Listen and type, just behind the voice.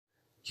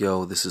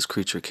Yo, this is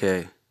Creature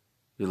K.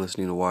 You're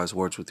listening to Wise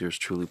Words with Yours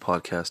Truly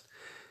podcast.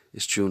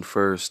 It's June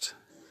 1st,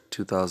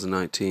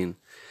 2019.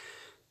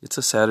 It's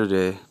a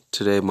Saturday.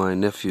 Today my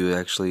nephew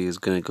actually is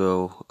going to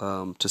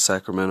go to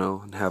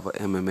Sacramento and have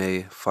an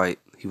MMA fight.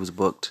 He was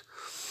booked.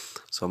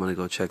 So I'm going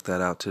to go check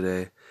that out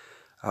today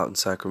out in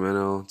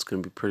Sacramento. It's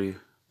going to be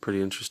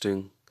pretty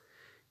interesting.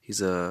 He's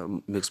a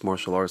mixed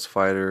martial arts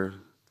fighter.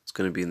 It's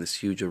going to be in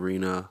this huge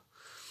arena.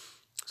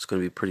 It's going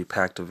to be a pretty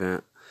packed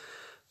event.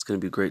 It's going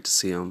to be great to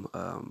see him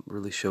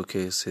really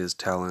showcase his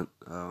talent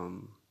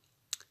in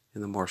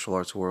the martial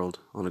arts world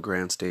on a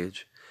grand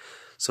stage.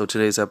 So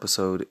today's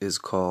episode is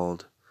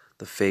called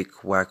The Fake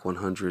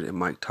Wack100 and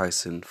Mike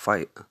Tyson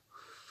Fight.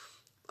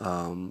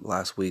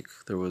 Last week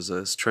there was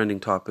this trending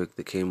topic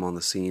that came on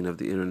the scene of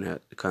the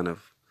internet. It kind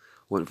of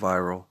went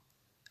viral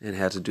and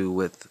had to do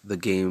with the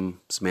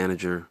game's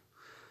manager,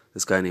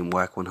 this guy named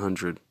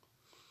Wack100.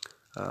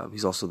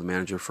 He's also the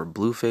manager for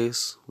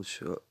Blueface,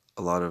 which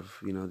a lot of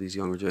these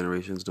younger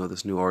generations know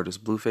this new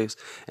artist Blueface,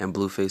 and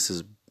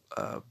Blueface's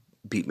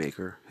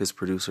beatmaker, his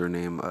producer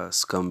named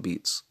Scum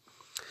Beats.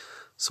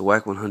 So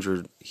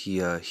Wack100,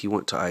 he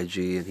went to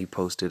IG and he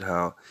posted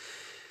how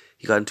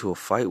he got into a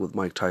fight with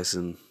Mike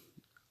Tyson,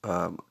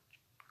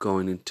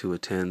 going in to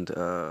attend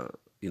a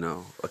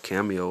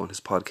cameo on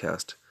his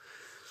podcast.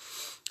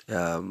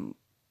 The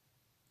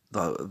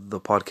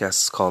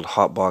podcast is called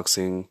Hot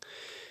Boxing.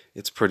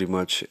 It's pretty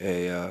much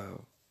a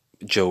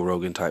Joe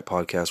Rogan type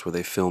podcast where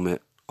they film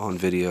it on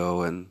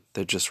video and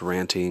they're just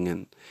ranting,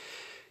 and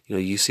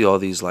you see all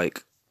these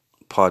like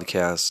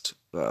podcasts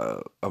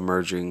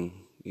emerging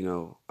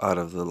out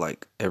of the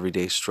like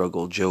everyday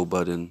struggle, Joe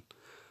Budden,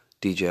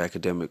 DJ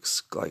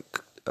Academics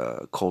like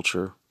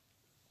culture,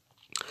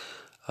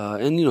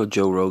 and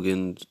Joe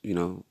Rogan,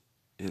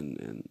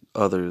 and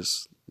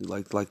others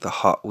like the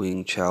Hot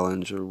Wing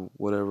Challenge or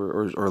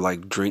whatever, or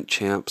like Drink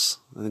Champs.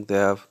 I think they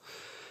have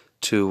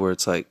too, where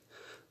it's like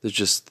there's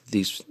just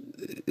these.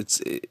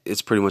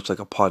 It's pretty much like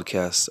a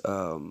podcast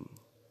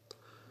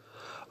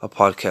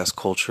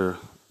culture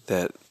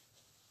that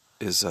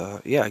is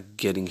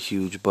getting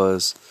huge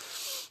buzz.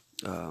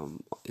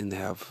 And they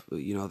have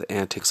the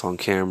antics on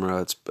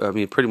camera. It's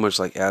pretty much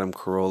like Adam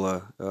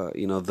Carolla,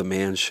 the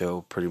Man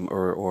Show,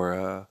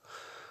 or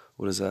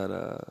what is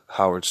that?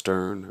 Howard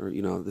Stern, or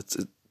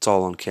it's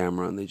all on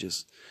camera, and they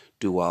just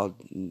do wild,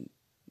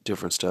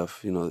 different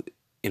stuff.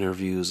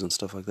 Interviews and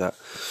stuff like that.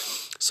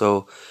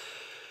 So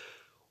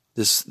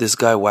this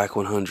guy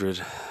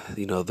Wack100,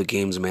 the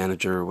game's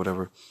manager or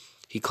whatever,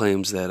 he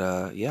claims that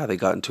they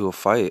got into a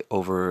fight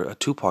over a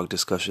Tupac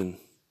discussion,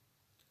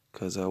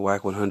 because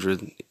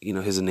Wack100,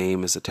 his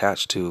name is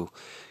attached to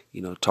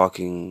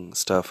talking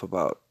stuff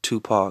about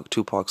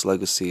Tupac's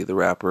legacy, the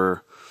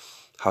rapper,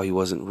 how he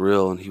wasn't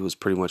real and he was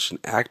pretty much an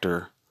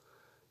actor,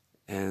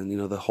 and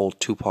the whole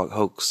Tupac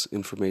hoax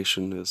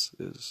information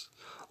is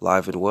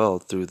live and well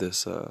through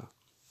this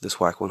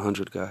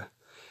Wack100 guy.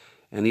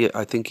 And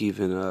I think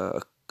even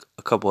a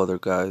couple other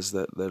guys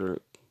that are,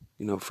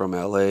 from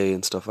LA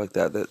and stuff like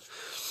that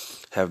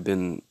have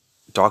been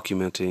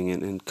documenting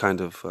and kind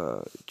of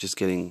just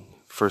getting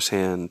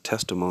firsthand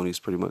testimonies,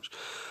 pretty much,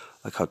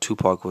 like how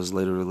Tupac was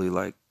literally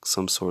like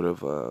some sort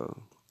of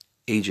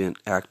agent,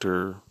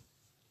 actor,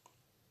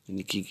 and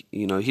he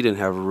didn't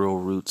have real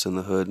roots in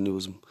the hood, and he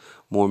was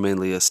more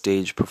mainly a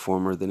stage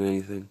performer than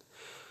anything.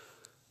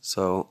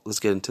 So let's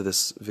get into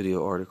this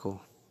video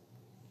article.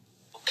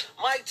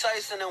 Mike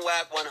Tyson and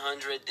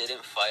Wack100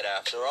 didn't fight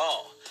after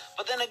all.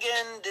 But then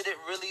again, did it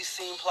really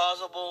seem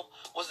plausible?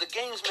 Was the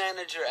game's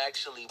manager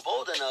actually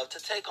bold enough to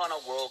take on a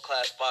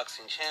world-class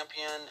boxing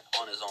champion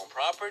on his own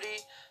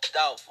property?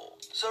 Doubtful.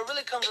 So it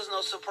really comes as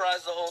no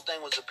surprise the whole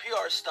thing was a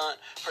PR stunt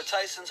for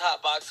Tyson's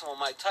Hot Boxing with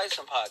Mike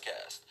Tyson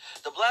podcast.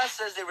 The blast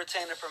says they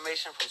retained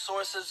information from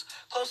sources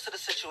close to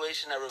the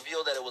situation that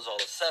revealed that it was all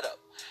a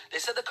setup. They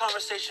said the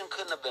conversation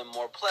couldn't have been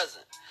more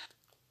pleasant.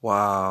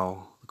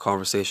 Wow, the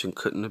conversation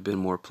couldn't have been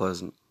more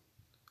pleasant.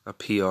 A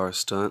PR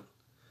stunt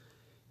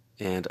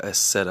and a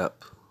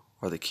setup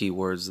are the key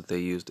words that they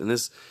used. And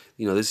this,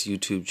 this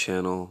YouTube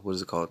channel, what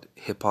is it called?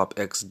 Hip Hop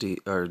XD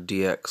or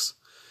DX.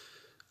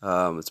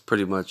 It's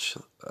pretty much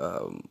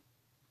a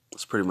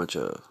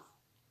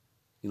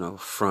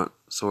front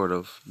sort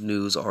of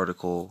news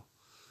article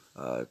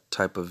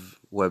type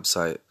of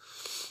website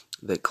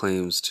that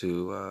claims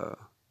to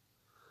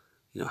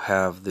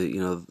have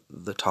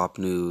the top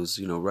news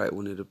right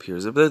when it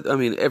appears. But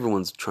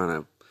everyone's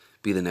trying to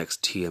be the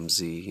next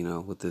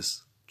TMZ with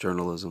this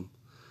journalism.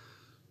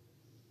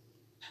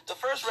 The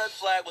first red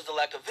flag was the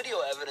lack of video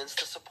evidence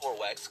to support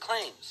Wack's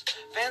claims.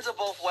 Fans of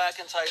both Wack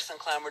and Tyson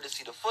clamored to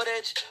see the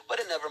footage, but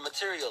it never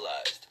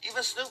materialized.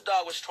 Even Snoop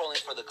Dogg was trolling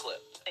for the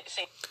clip.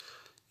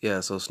 Yeah,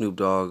 so Snoop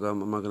Dogg, I'm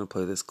not going to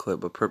play this clip,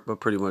 but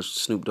pretty much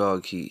Snoop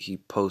Dogg, he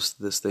posts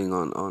this thing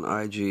on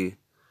IG,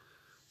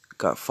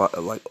 got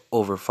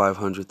over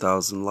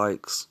 500,000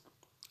 likes.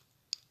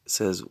 It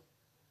says,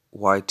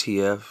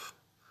 YTF,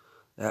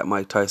 at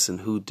Mike Tyson,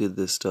 who did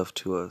this stuff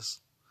to us?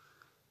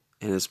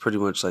 And it's pretty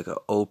much like an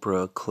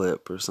Oprah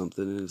clip or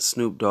something. And it's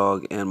Snoop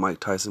Dogg and Mike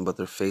Tyson, but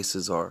their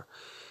faces are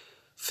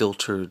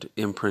filtered,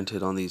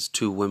 imprinted on these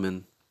two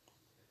women,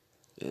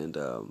 and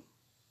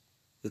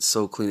it's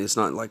so clean. It's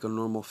not like a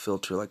normal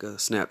filter, like a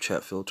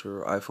Snapchat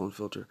filter or iPhone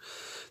filter.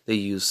 They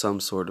use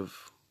some sort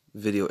of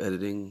video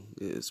editing.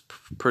 It's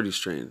pretty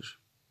strange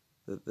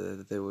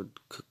that they would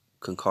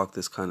concoct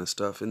this kind of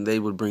stuff, and they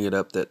would bring it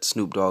up that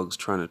Snoop Dogg's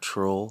trying to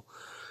troll.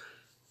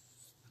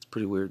 It's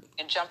pretty weird.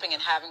 And jumping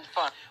and having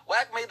fun.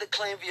 Wack made the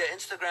claim via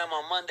Instagram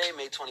on Monday,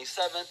 May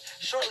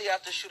 27th, shortly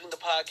after shooting the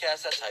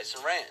podcast at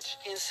Tyson Ranch.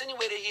 He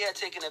insinuated he had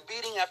taken a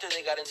beating after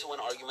they got into an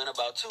argument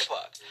about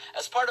Tupac.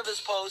 As part of his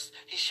post,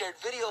 he shared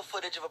video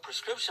footage of a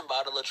prescription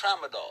bottle of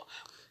tramadol.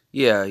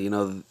 Yeah,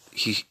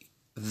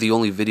 the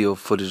only video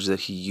footage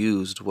that he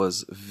used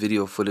was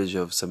video footage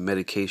of some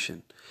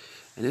medication.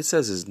 And it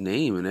says his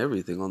name and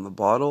everything on the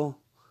bottle.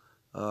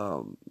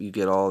 You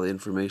get all the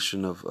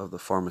information of the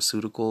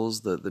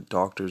pharmaceuticals, the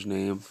doctor's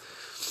name.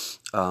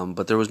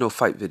 But there was no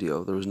fight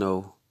video. There was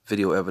no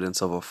video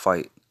evidence of a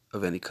fight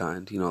of any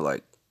kind.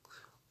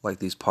 Like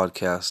these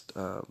podcasts,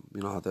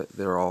 how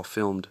they're all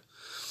filmed.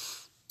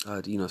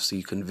 So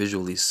you can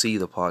visually see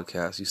the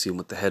podcast. You see them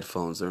with the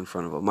headphones. They're in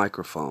front of a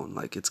microphone.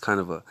 Like, it's kind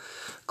of a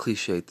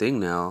cliche thing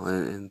now.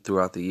 And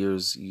throughout the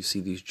years, you see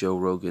these Joe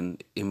Rogan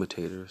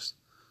imitators.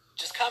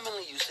 Which is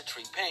commonly used to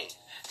treat pain.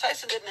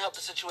 Tyson didn't help the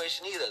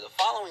situation either. The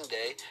following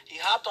day, he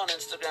hopped on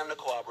Instagram to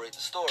corroborate the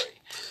story.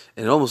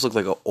 And it almost looked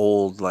like an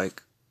old,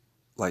 like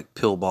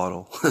pill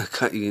bottle,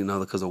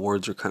 because the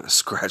words are kind of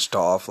scratched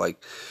off.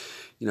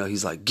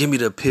 He's like, give me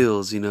the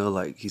pills,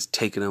 like he's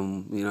taking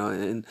them,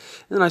 and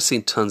I've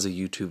seen tons of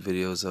YouTube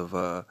videos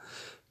of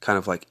kind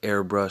of like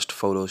airbrushed,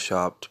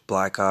 photoshopped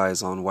black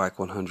eyes on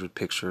Wack100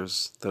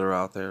 pictures that are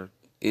out there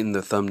in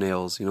the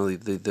thumbnails,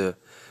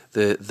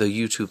 the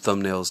YouTube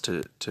thumbnails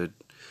to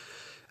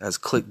as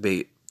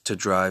clickbait to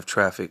drive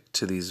traffic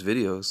to these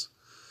videos.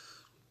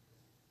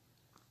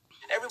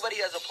 Everybody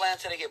has a plan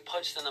till they get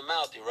punched in the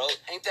mouth, he wrote.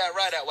 Ain't that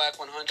right at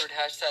Wack100,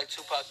 hashtag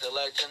Tupac the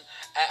Legend,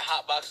 at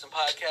Hotboxing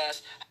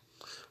Podcast.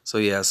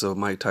 So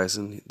Mike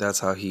Tyson, that's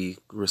how he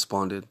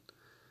responded.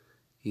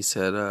 He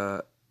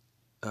said,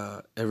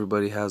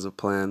 everybody has a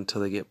plan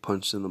till they get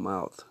punched in the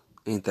mouth.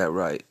 Ain't that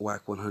right?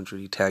 Wack100,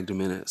 he tagged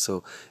him in it.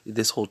 So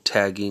this whole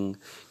tagging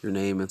your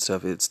name and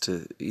stuff, it's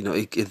to,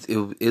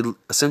 it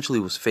essentially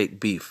was fake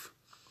beef.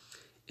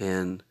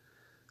 And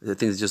I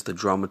think it's just the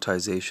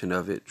dramatization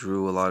of it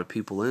drew a lot of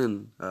people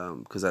in,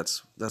 because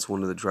that's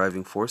one of the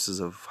driving forces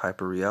of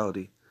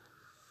hyper-reality.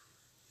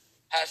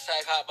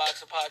 Hashtag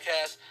Hotboxing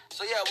Podcast.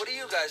 So yeah, what do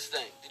you guys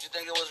think? Did you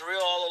think it was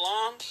real all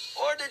along?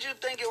 Or did you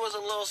think it was a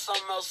little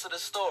something else to the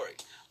story?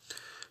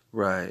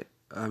 Right.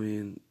 I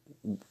mean,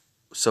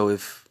 so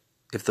if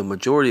the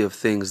majority of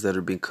things that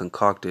are being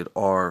concocted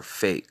are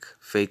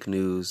fake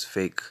news,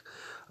 fake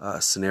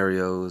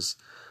scenarios,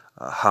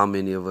 how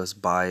many of us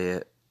buy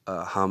it?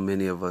 How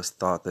many of us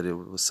thought that it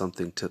was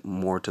something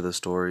more to the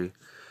story?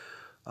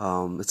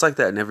 It's like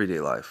that in everyday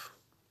life.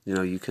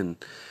 You can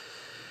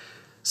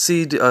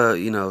see,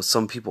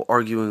 some people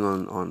arguing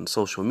on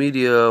social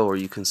media, or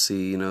you can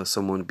see,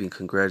 someone being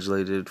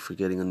congratulated for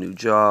getting a new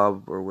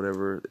job or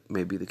whatever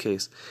may be the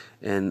case.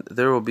 And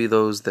there will be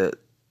those that,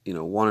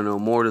 want to know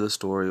more to the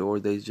story,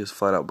 or they just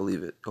flat out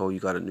believe it. Oh, you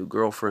got a new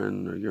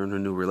girlfriend, or you're in a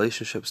new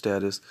relationship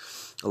status.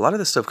 A lot of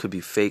this stuff could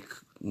be fake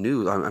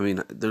news. I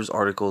mean, there's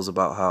articles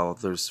about how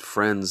there's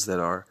friends that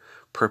are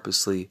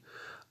purposely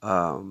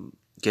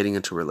getting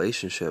into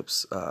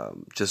relationships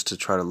just to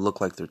try to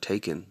look like they're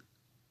taken.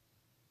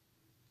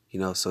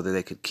 So that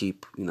they could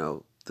keep,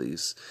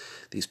 these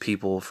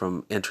people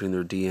from entering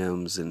their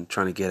DMs and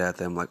trying to get at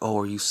them, like, oh,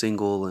 are you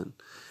single? And,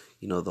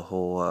 the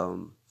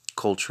whole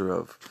culture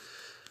of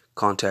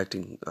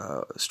contacting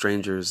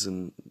strangers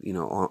and,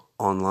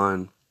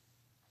 online.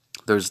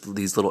 There's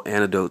these little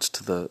antidotes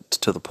to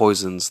the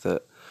poisons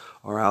that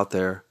are out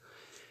there.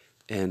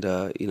 And,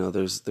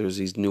 there's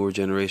these newer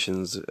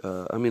generations.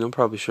 I'm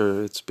probably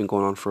sure it's been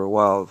going on for a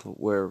while,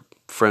 where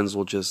friends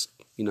will just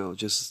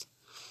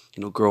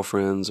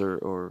girlfriends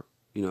or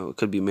it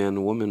could be man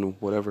and woman,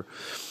 whatever.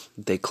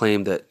 They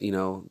claim that,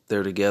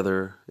 they're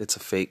together. It's a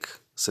fake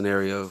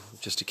scenario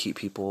just to keep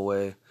people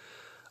away.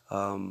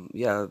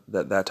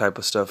 That type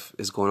of stuff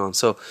is going on.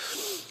 So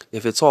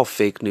if it's all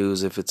fake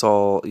news, if it's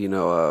all,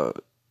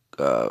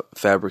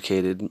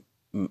 fabricated,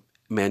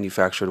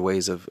 manufactured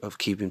ways of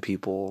keeping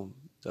people,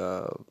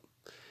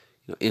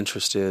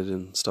 interested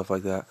and stuff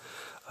like that,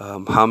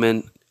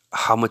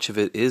 how much of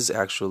it is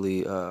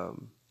actually,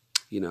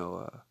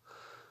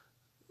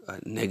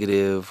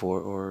 negative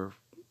or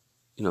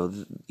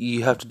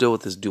you have to deal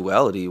with this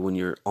duality when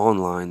you're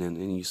online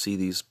and you see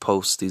these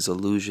posts, these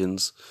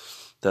illusions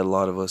that a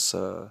lot of us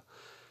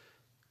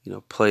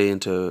play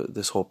into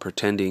this whole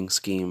pretending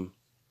scheme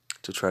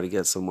to try to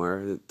get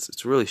somewhere.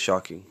 It's really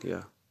shocking.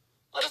 Yeah.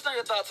 Let us know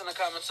your thoughts in the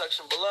comment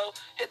section below.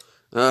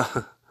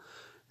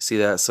 See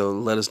that? So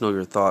let us know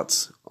your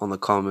thoughts on the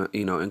comment,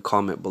 and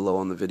comment below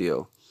on the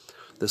video.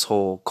 This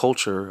whole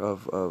culture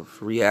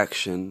of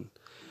reaction,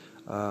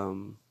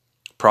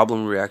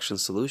 problem, reaction,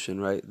 solution,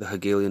 right? The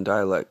Hegelian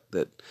dialect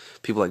that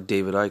people like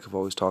David Icke have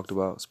always talked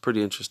about. It's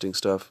pretty interesting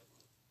stuff.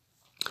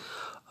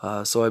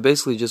 So I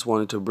basically just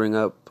wanted to bring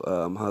up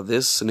how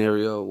this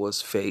scenario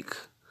was fake.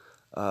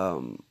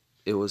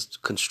 It was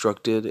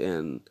constructed,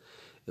 and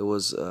it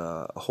was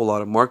a whole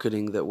lot of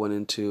marketing that went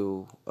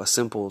into a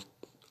simple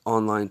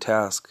online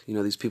task. You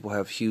know, these people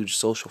have huge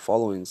social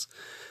followings,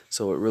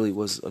 so it really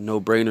was a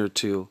no-brainer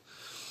to,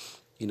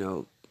 you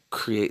know,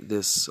 create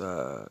this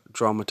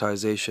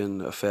dramatization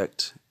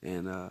effect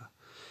and,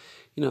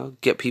 you know,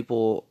 get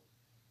people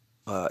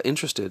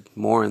interested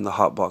more in the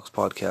Hotbox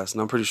podcast.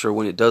 And I'm pretty sure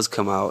when it does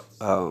come out,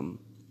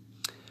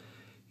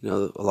 you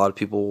know, a lot of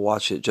people will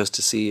watch it just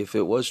to see if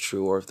it was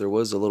true or if there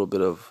was a little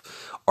bit of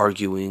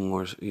arguing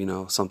or, you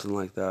know, something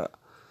like that.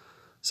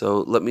 So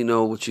let me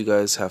know what you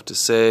guys have to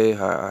say.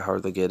 I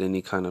hardly get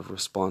any kind of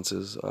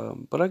responses,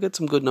 but I get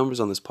some good numbers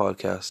on this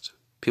podcast.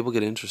 People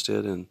get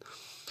interested and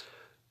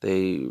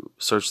they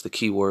search the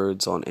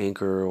keywords on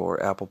Anchor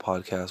or Apple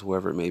Podcasts,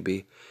 wherever it may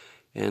be.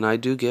 And I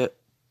do get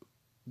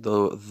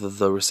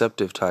the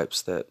receptive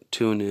types that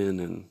tune in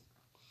and,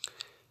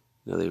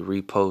 you know, they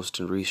repost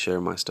and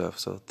reshare my stuff.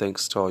 So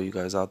thanks to all you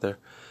guys out there.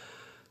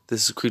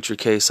 This is Creature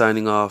K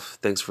signing off.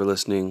 Thanks for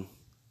listening.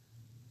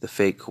 The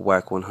fake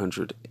Wack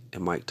 100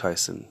 and Mike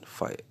Tyson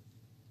fight.